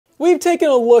We've taken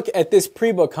a look at this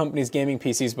pre-book company's gaming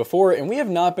PCs before, and we have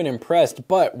not been impressed,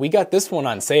 but we got this one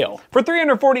on sale. For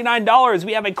 $349,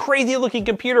 we have a crazy looking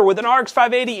computer with an RX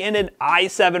 580 and an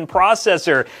i7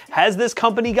 processor. Has this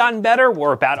company gotten better?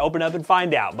 We're about to open up and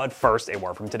find out, but first, a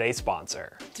word from today's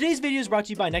sponsor. Today's video is brought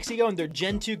to you by Nexigo and their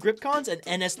Gen 2 Gripcons and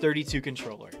NS32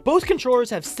 controller. Both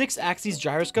controllers have 6-axis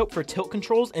gyroscope for tilt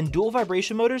controls and dual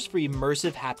vibration motors for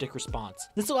immersive haptic response.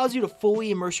 This allows you to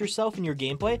fully immerse yourself in your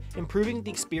gameplay, improving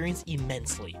the experience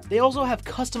immensely. They also have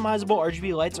customizable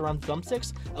RGB lights around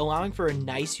thumbsticks, allowing for a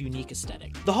nice, unique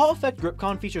aesthetic. The Hall Effect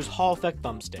Gripcon features Hall Effect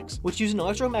thumbsticks, which use an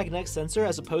electromagnetic sensor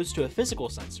as opposed to a physical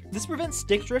sensor. This prevents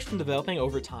stick drift from developing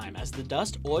over time, as the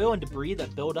dust, oil, and debris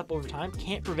that build up over time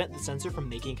can't prevent the sensor from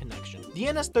making connection. The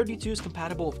NS32 is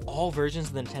compatible with all versions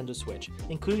of the Nintendo Switch,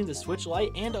 including the Switch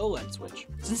Lite and OLED Switch.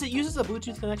 Since it uses a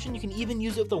Bluetooth connection, you can even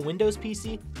use it with a Windows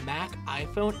PC, Mac,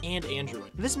 iPhone, and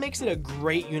Android. This makes it a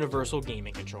great universal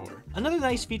gaming controller. Another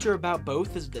nice feature about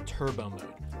both is the turbo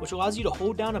mode, which allows you to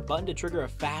hold down a button to trigger a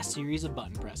fast series of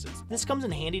button presses. This comes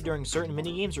in handy during certain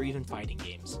minigames or even fighting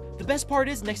games. The best part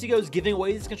is Nexigo is giving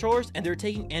away these controllers and they're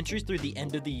taking entries through the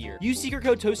end of the year. Use secret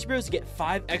code ToastyBros to get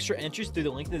 5 extra entries through the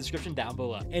link in the description down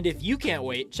below. And if you can't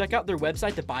wait, check out their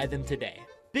website to buy them today.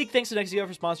 Big thanks to Nexigo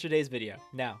for sponsoring today's video.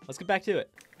 Now, let's get back to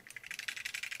it.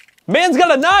 Man's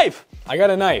got a knife! I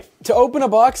got a knife. To open a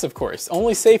box, of course.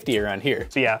 Only safety around here.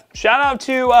 So yeah, shout out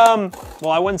to, well,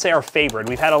 I wouldn't say our favorite.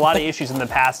 We've had a lot of issues in the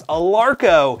past.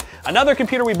 Alarco, another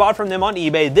computer we bought from them on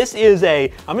eBay. This is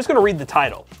I'm just gonna read the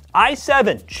title.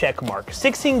 i7, check mark.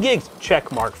 16 gigs,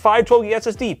 check mark. 512 gig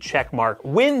SSD, check mark.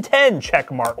 Win 10,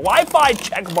 check mark. Wi-Fi,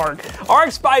 check mark.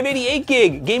 RX 588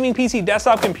 gig, gaming PC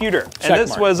desktop computer. And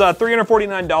this was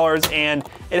 $349, and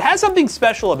it has something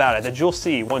special about it that you'll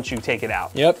see once you take it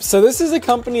out. Yep, so this is a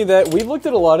company that we've looked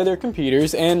at a lot of their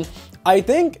computers, and I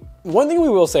think one thing we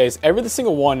will say is every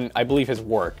single one, I believe, has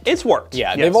worked. It's worked. Yeah,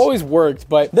 yes. They've always worked,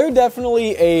 but they're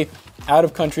definitely a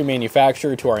out-of-country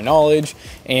manufacturer to our knowledge,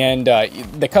 and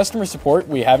the customer support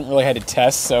we haven't really had to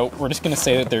test, so we're just going to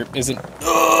say that there isn't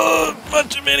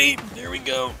much of any. There we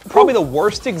go. Probably the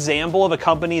worst example of a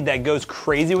company that goes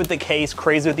crazy with the case,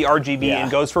 crazy with the RGB, and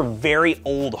goes for very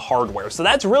old hardware. So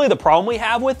that's really the problem we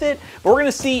have with it, but we're going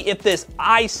to see if this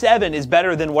i7 is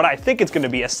better than what I think it's going to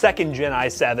be, a second-gen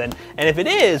i7, and if it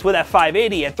is, with that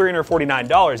 580 at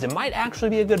 $349, it might actually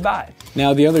be a good buy.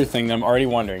 Now, the other thing that I'm already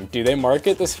wondering, do they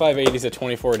market this 580 as a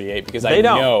 2048? Because I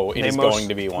know it is going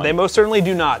to be one. They most certainly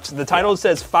do not. The title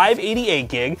says 588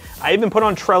 gig. I even put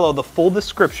on Trello the full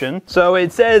description. So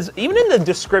it says, even in the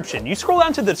description, you scroll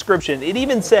down to the description, it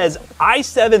even says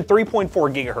i7 3.4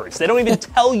 gigahertz. They don't even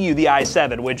tell you the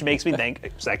i7, which makes me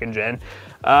think second gen.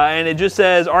 And it just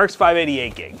says RX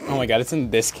 588 gig. Oh my God, it's in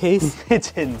this case?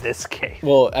 It's in this case.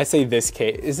 Well, I say this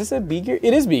case. Is this a B-Gear?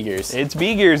 It is B-Gears. It's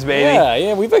B-Gears, baby.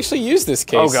 Yeah, we've actually used this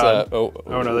case. Oh God.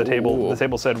 Oh no, the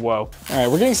table said whoa. All right,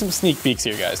 we're getting some sneak peeks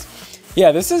here, guys.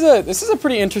 Yeah, this is a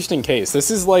pretty interesting case.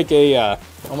 This is like a,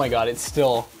 oh my God, it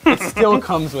still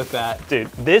comes with that. Dude,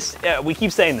 this, we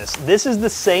keep saying this. This is the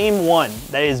same one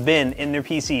that has been in their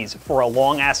PCs for a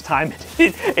long ass time.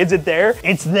 Is it there?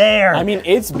 It's there. I mean,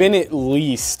 it's been at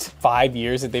least 5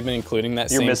 years that they've been including that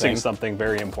same thing. You're missing something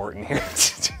very important here.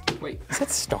 Wait, is that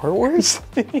Star Wars?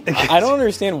 I don't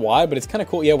understand why, but it's kind of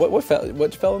cool. Yeah, what fell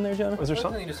in there, Jonah? Was there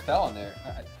something? Something just fell in there.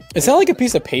 It sounded like a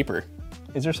piece of paper.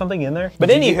 Is there something in there? But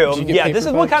anywho, yeah, this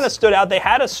is what kind of stood out. They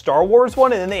had a Star Wars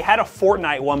one, and then they had a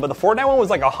Fortnite one, but the Fortnite one was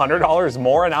like $100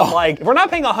 more, and I'm like, we're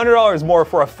not paying $100 more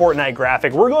for a Fortnite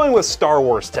graphic. We're going with Star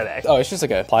Wars today. Oh, it's just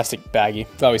like a plastic baggie.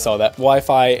 Thought we saw that.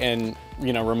 Wi-Fi and,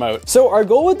 remote. So our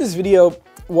goal with this video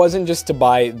wasn't just to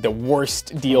buy the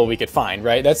worst deal we could find,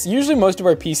 right? That's usually most of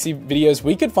our PC videos.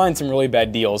 We could find some really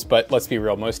bad deals, but let's be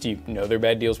real, most of you know they're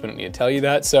bad deals. We don't need to tell you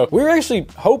that. So we're actually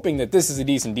hoping that this is a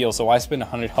decent deal, so why spend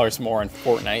 $100 more on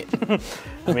Fortnite?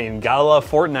 I mean, gotta love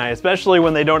Fortnite, especially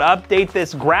when they don't update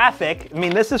this graphic. I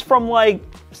mean, this is from like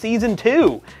Season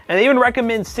 2, and they even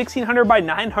recommend 1600 by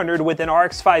 900 with an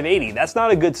RX 580. That's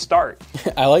not a good start.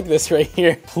 I like this right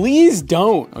here. Please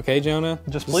don't, okay, Jonah?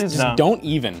 Just don't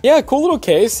even. Yeah, cool little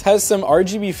case. Has some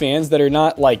RGB fans that are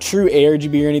not like true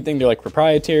ARGB or anything. They're like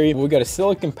proprietary. We got a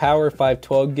Silicon Power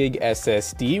 512 gig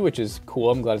SSD, which is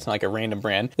cool. I'm glad it's not like a random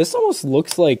brand. This almost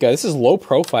looks like, this is low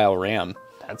profile RAM.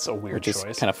 That's a weird choice.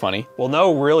 Which is kind of funny. We'll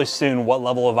know really soon what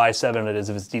level of i7 it is,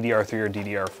 if it's DDR3 or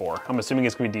DDR4. I'm assuming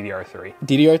it's gonna be DDR3.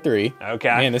 DDR3. Okay.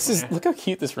 Man, this is, look how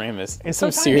cute this RAM is. It's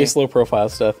some so serious low profile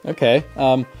stuff. Okay.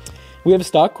 We have a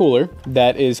stock cooler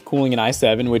that is cooling an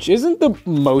i7, which isn't the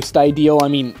most ideal. I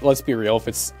mean, let's be real.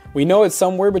 We know it's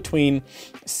somewhere between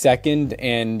 2nd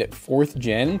and 4th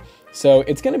gen. So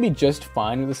it's going to be just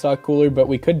fine with the stock cooler, but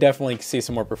we could definitely see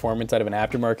some more performance out of an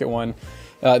aftermarket one.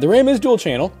 The RAM is dual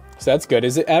channel, so that's good.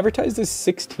 Is it advertised as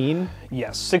 16?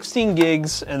 Yes, 16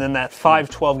 gigs, and then that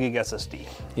 512 gig SSD.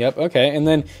 Yep, okay. And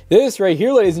then this right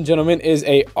here, ladies and gentlemen, is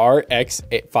a RX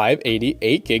 580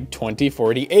 8 gig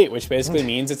 2048, which basically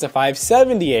means it's a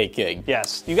 578 gig.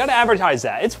 Yes, you got to advertise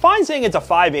that. It's fine saying it's a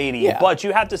 580, but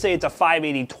you have to say it's a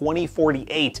 580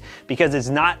 2048 because it's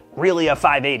not really a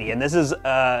 580. And this is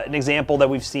an example that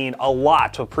we've seen a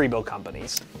lot with pre-built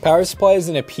companies. Power supply is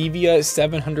in a PVIA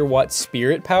 700 watt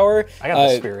Spirit power. I got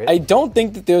the Spirit. I don't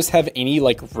think that those have any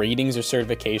like ratings or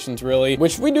certifications really,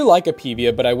 which we do like a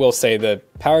PVIA, but I will say the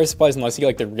power supplies, unless you get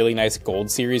like the really nice gold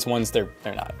series ones, they're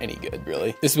not any good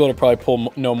really. This will probably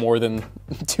pull no more than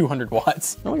 200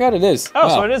 watts. Oh my god, it is. Oh,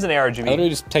 wow. So it is an ARGB. I literally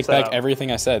just take back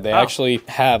everything I said. They actually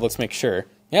have, let's make sure.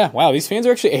 Yeah, wow, these fans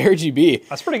are actually ARGB.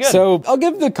 That's pretty good. So I'll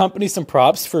give the company some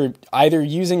props for either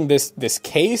using this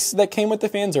case that came with the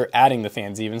fans or adding the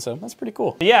fans even, so that's pretty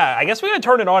cool. Yeah, I guess we gotta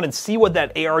turn it on and see what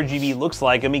that ARGB looks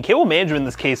like. I mean, cable management in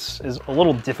this case is a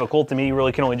little difficult to me. You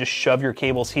really can only just shove your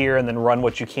cables here and then run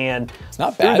what you can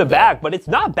not through bad, the back, but it's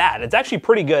not bad. It's actually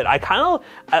pretty good.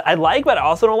 I like, but I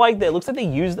also don't like that it looks like they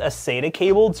used a SATA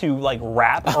cable to like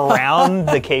wrap around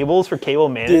the cables for cable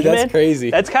management. Dude, that's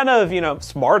crazy. That's kind of,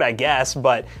 smart, I guess,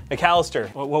 but McAllister,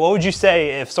 what would you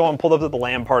say if someone pulled up at the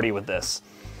LAN party with this?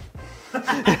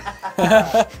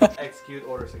 Execute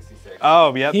Order 66.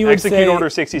 Oh, yep. He would Execute say Order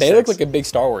 66. They look like a big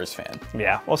Star Wars fan.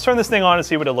 Yeah, well, let's turn this thing on and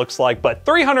see what it looks like. But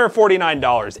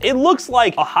 $349. It looks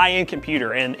like a high-end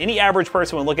computer, and any average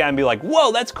person would look at it and be like,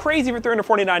 whoa, that's crazy for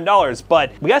 $349.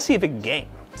 But we gotta see if it can game.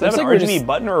 Does it have an RGB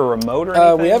button or a remote or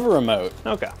anything? We have a remote.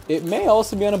 Okay. It may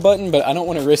also be on a button, but I don't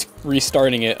want to risk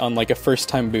restarting it on like a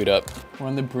first-time boot up. We're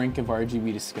on the brink of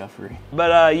RGB discovery.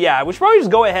 But yeah, we should probably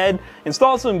just go ahead,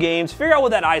 install some games, figure out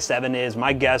what that i7 is.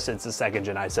 My guess, it's a second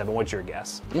gen i7. What's your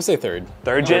guess? I'm gonna say third.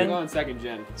 Third gen? I'm going second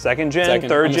gen. Second gen,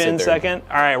 third gen, second?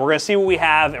 All right, we're gonna see what we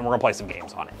have, and we're gonna play some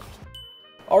games on it.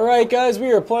 All right, guys,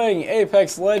 we are playing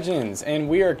Apex Legends, and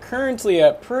we are currently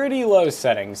at pretty low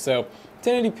settings. So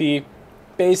 1080p,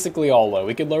 basically all low.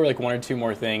 We could lower like one or two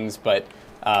more things, but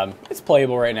it's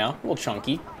playable right now. A little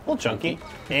chunky. A little chunky.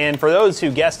 And for those who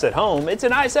guessed at home, it's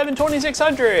an i7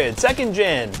 2600, second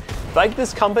gen. Like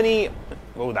this company,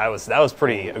 oh, that was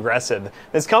pretty aggressive.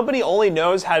 This company only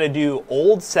knows how to do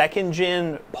old second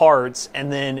gen parts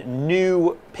and then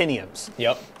new Pentiums.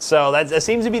 Yep. So that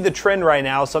seems to be the trend right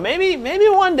now. So maybe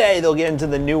one day they'll get into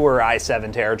the newer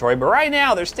i7 territory. But right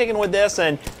now they're sticking with this,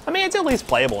 and I mean it's at least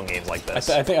playable in games like this.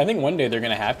 I think one day they're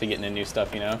gonna have to get into new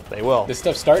stuff. They will. This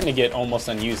stuff's starting to get almost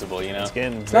unusable. It's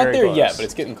getting it's not there close. yet, but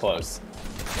it's getting close.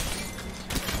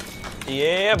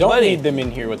 Yeah, Don't buddy. need them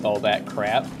in here with all that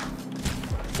crap.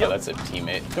 Yep. Oh, that's a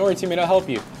teammate. Don't worry, teammate, I'll help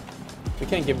you. We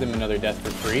can't give them another death for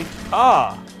free.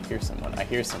 Ah. I hear someone. I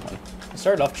hear someone. It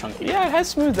started off chunky. Yeah, it has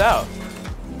smoothed out.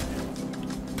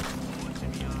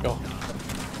 Oh.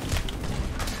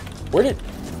 Where did...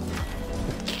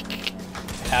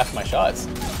 half my shots.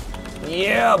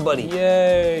 Yeah, buddy.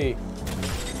 Yay.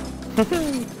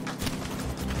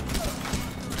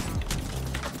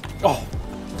 Oh.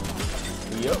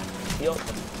 Yep.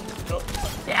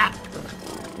 Yeah.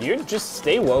 You just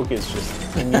stay woke is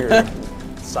just in your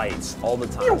sights all the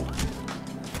time.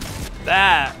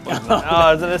 That.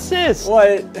 Oh, it's an assist.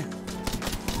 What? I'm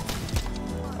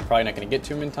probably not going to get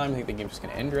to him in time. I think the game's just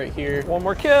going to end right here. One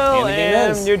more kill, And the game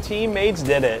ends. and your teammates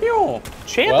did it. Pew.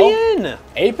 Champion! Well,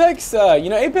 Apex,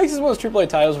 Apex is one of those AAA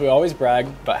titles we always brag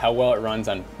about how well it runs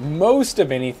on most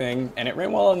of anything, and it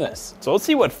ran well on this. So let's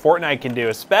see what Fortnite can do,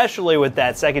 especially with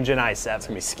that second gen i7. It's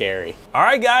gonna be scary. All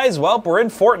right, guys, well, we're in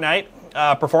Fortnite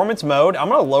performance mode. I'm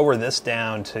gonna lower this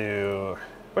down to,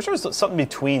 I wish there was something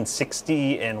between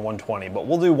 60 and 120, but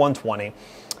we'll do 120.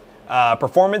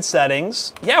 Performance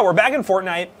settings. Yeah, we're back in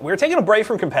Fortnite. We were taking a break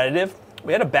from competitive.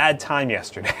 We had a bad time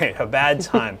yesterday, a bad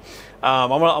time. I'm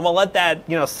gonna let that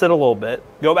sit a little bit,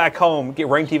 go back home, get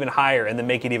ranked even higher, and then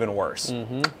make it even worse.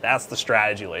 That's the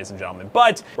strategy, ladies and gentlemen.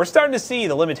 But we're starting to see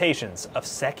the limitations of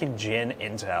second gen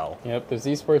Intel. Yep, there's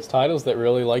esports titles that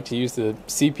really like to use the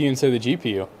CPU instead of the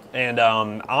GPU. And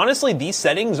honestly, these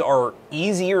settings are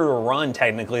easier to run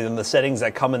technically than the settings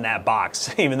that come in that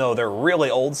box, even though they're really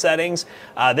old settings.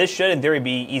 This should, in theory,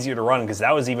 be easier to run because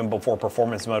that was even before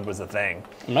performance mode was a thing.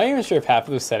 I'm not even sure if half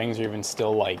of those settings are even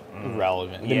still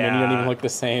relevant. The menu don't even look the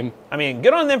same. I mean,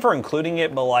 good on them for including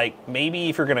it, but like maybe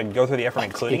if you're gonna go through the effort of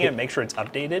including it, make sure it's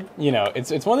updated.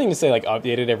 It's one thing to say like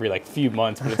updated every like few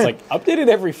months, but it's like updated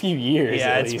every few years.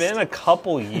 Yeah, it's been a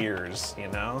couple years,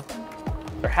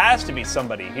 There has to be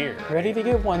somebody here. Ready to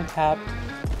get one tapped.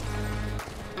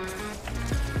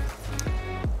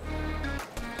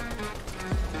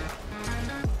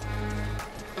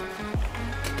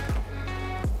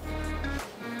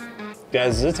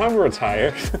 Guys, is it time to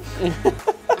retire?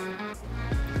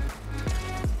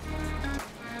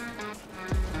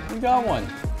 We got one.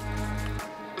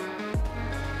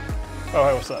 Oh,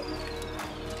 hey, what's up?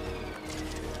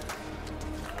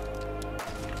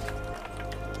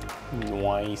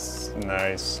 Nice.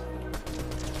 Nice.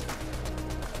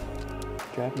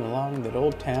 Driving along that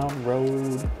old town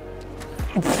road.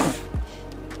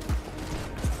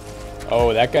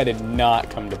 Oh, that guy did not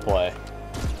come to play.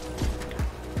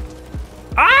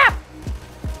 Ah!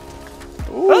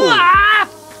 Ooh. Ah!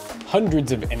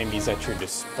 Hundreds of enemies at your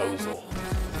disposal.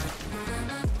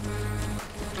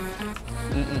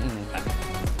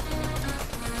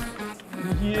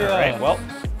 Yeah. All right, well.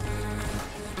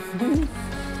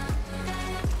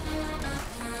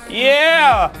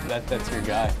 Yeah! That's your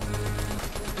guy.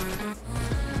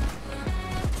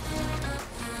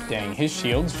 Dang, his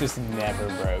shields just never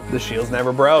broke. The shields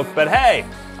never broke, but hey,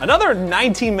 another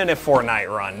 19-minute Fortnite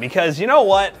run, because you know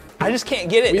what? I just can't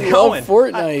get it We going. love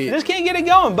Fortnite. I just can't get it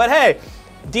going, but hey,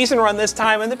 decent run this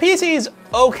time, and the PC's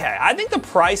okay. I think the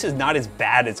price is not as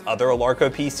bad as other Alarco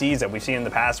PCs that we've seen in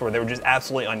the past where they were just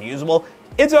absolutely unusable.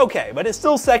 It's okay, but it's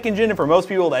still second gen, and for most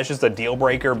people, that's just a deal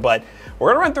breaker, but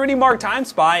we're gonna run 3D Mark Time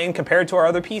Spy and compare it to our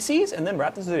other PCs, and then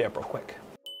wrap this video up real quick.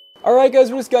 Alright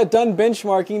guys, we just got done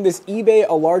benchmarking this eBay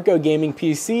Alarco Gaming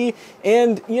PC,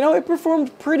 and you know, it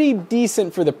performed pretty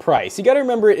decent for the price. You gotta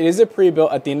remember, it is a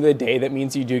pre-built at the end of the day. That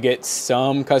means you do get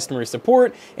some customer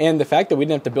support, and the fact that we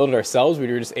didn't have to build it ourselves, we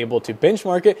were just able to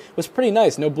benchmark it, was pretty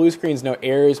nice. No blue screens, no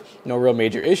errors, no real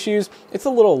major issues. It's a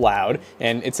little loud,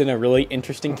 and it's in a really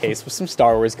interesting case with some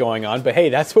Star Wars going on, but hey,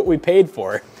 that's what we paid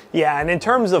for. Yeah, and in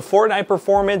terms of Fortnite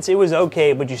performance, it was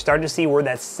okay, but you start to see where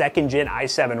that second gen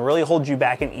i7 really holds you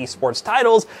back in esports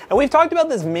titles. And we've talked about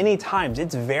this many times.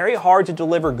 It's very hard to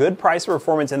deliver good price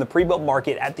performance in the pre-built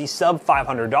market at the sub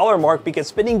 $500 mark, because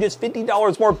spending just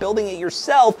 $50 more building it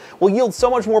yourself will yield so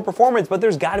much more performance, but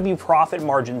there's got to be profit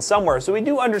margin somewhere. So we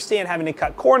do understand having to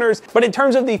cut corners, but in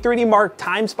terms of the 3D Mark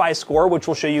Time Spy score, which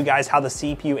will show you guys how the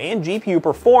CPU and GPU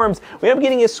performs, we end up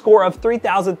getting a score of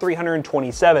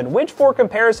 3,327, which for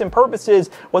comparison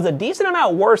purposes was a decent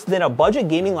amount worse than a budget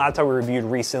gaming laptop we reviewed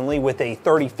recently with a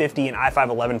 3050 and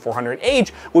i5-11400H,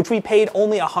 which we paid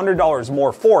only $100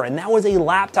 more for, and that was a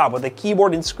laptop with a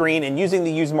keyboard and screen and using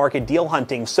the used market deal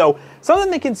hunting. So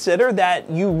something to consider, that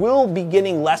you will be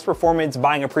getting less performance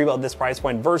buying a pre-built at this price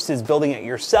point versus building it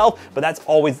yourself, but that's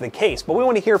always the case. But we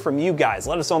want to hear from you guys.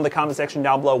 Let us know in the comment section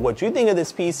down below what you think of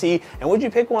this PC, and would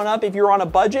you pick one up if you're on a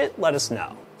budget? Let us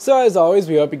know. So as always,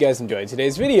 we hope you guys enjoyed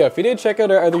today's video. If you did, check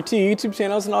out our other two YouTube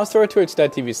channels and also our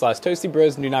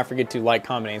twitch.tv/ToastyBros, and do not forget to like,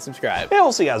 comment, and subscribe. And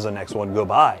we'll see you guys in the next one.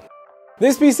 Goodbye.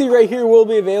 This PC right here will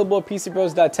be available at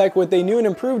PCBros.tech with a new and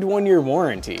improved 1-year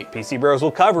warranty. PC Bros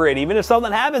will cover it, even if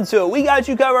something happens to it. We got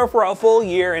you covered for a full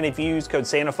year, and if you use code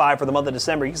SANTA5 for the month of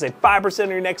December, you can save 5% on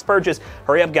your next purchase.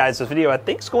 Hurry up, guys. This video, I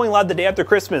think, is going live the day after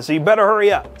Christmas, so you better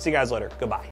hurry up. See you guys later. Goodbye.